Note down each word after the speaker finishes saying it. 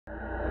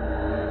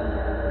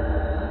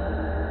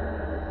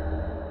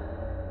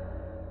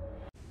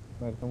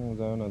একদম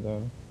যাও না যাও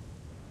না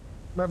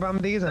ভাই বাম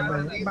দিকে যান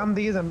ভাই বাম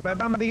দিকে যান ভাই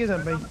বাম দিকে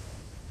যান ভাই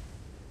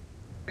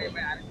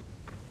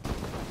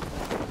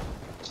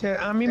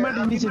আমি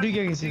মাটির নিচে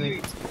ঢুকে গেছি ভাই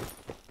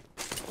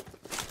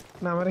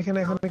না আমার এখানে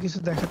এখন কিছু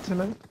দেখাচ্ছে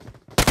না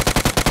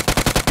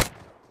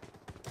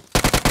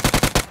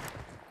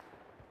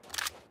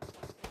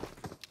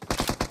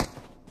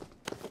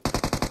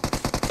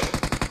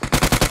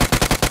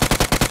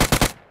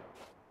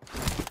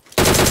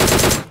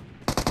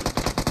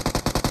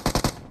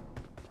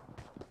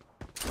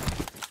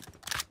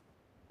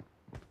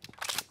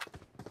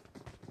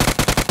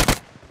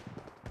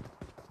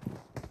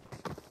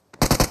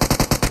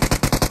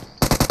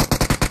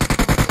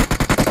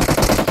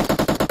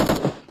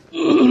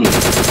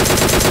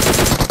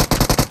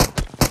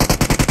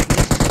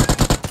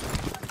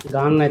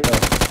গান নাই তো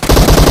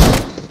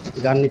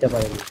গান নিতে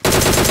পারে না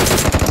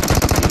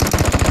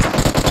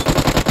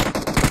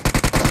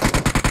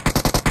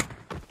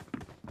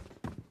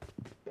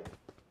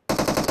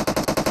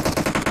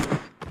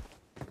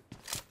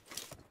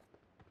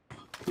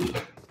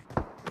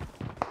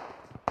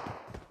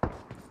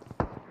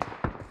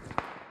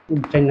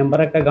চার নাম্বার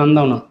একটা গান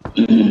দাও না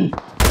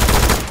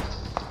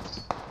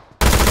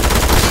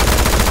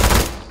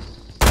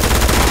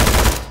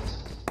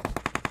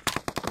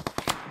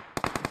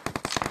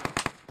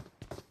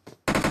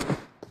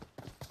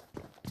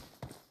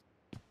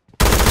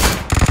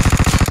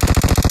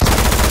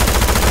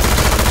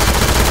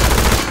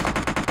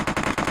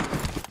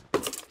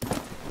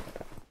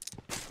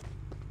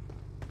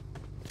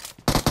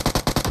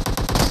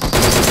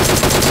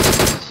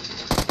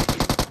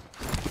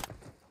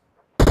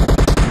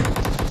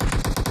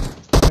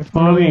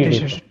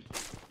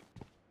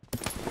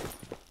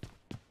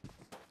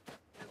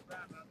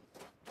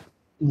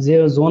যে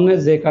জোনে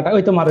যে কাটা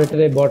ওই তো মারো এটা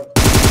বট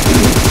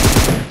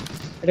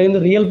এটা কিন্তু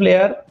রিয়েল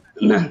প্লেয়ার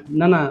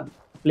না না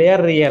প্লেয়ার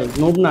রিয়েল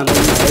নুব না নুব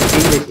না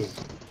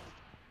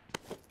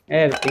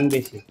এর পিং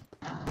বেশি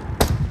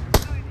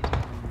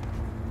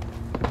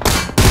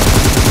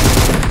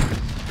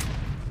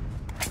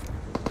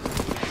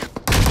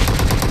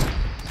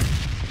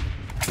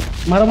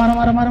মারো মারো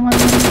মারো মারো মারো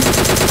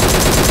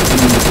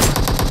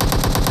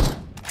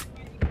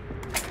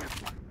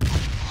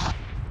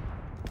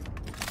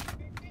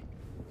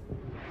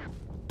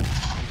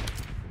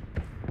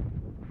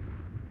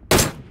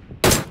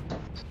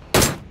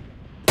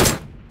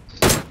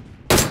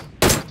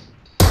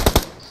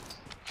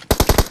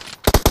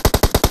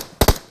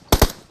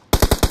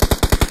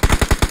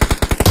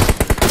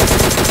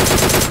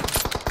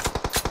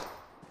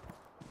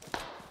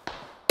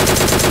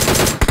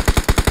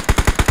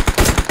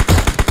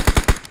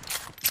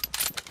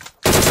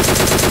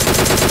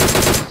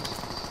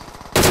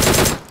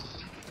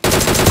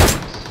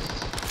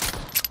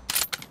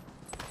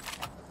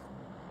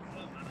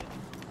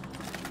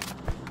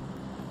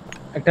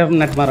একটা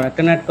নেট মারো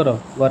একটা নেট করো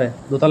ঘরে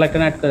দোতলা একটা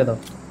নেট করে দাও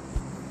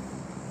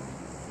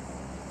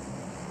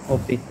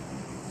ওপি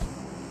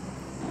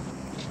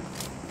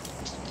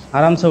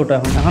আরামসে ওঠো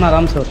এখন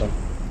আরামসে ওঠো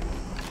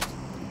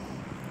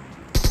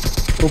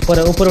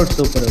উপরে উপরে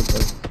উঠছে উপরে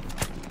উপরে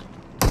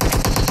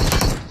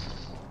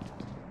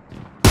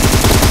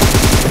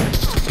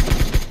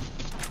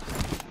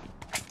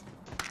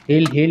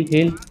হিল হিল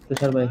হিল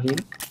তুষার ভাই হিল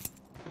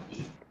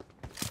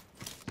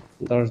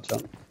 10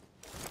 জন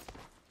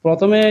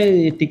প্রথমে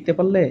টিকতে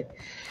পারলে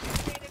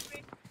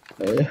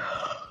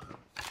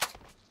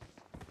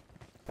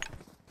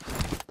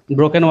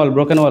ব্রোকেন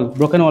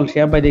ওয়াল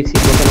শিহাব ভাই দেখছি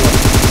ব্রোকেন ওয়াল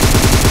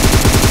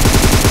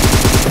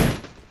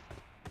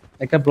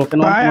একটা ব্রোকেন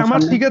ওয়াল ভাই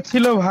আমার শিকার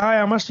ছিল ভাই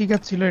আমার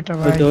শিকার ছিল এটা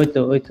ভাই ওই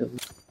তো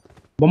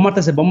বম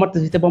মারতেছে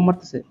বম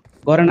মারতেছে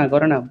ঘরে না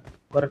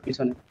ঘরের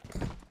পিছনে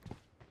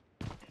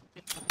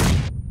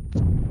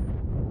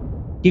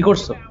কি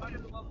করছো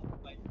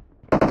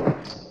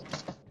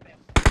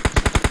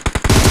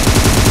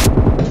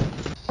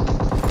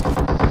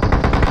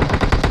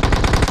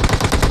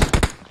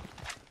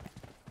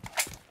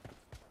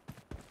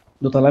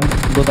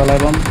দোতলায়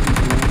বম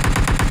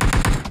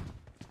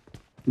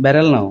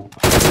ব্যারেল নাও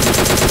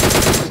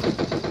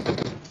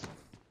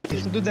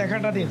শুধু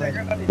দেখাটা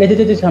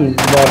দিয়ে সামনে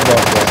বট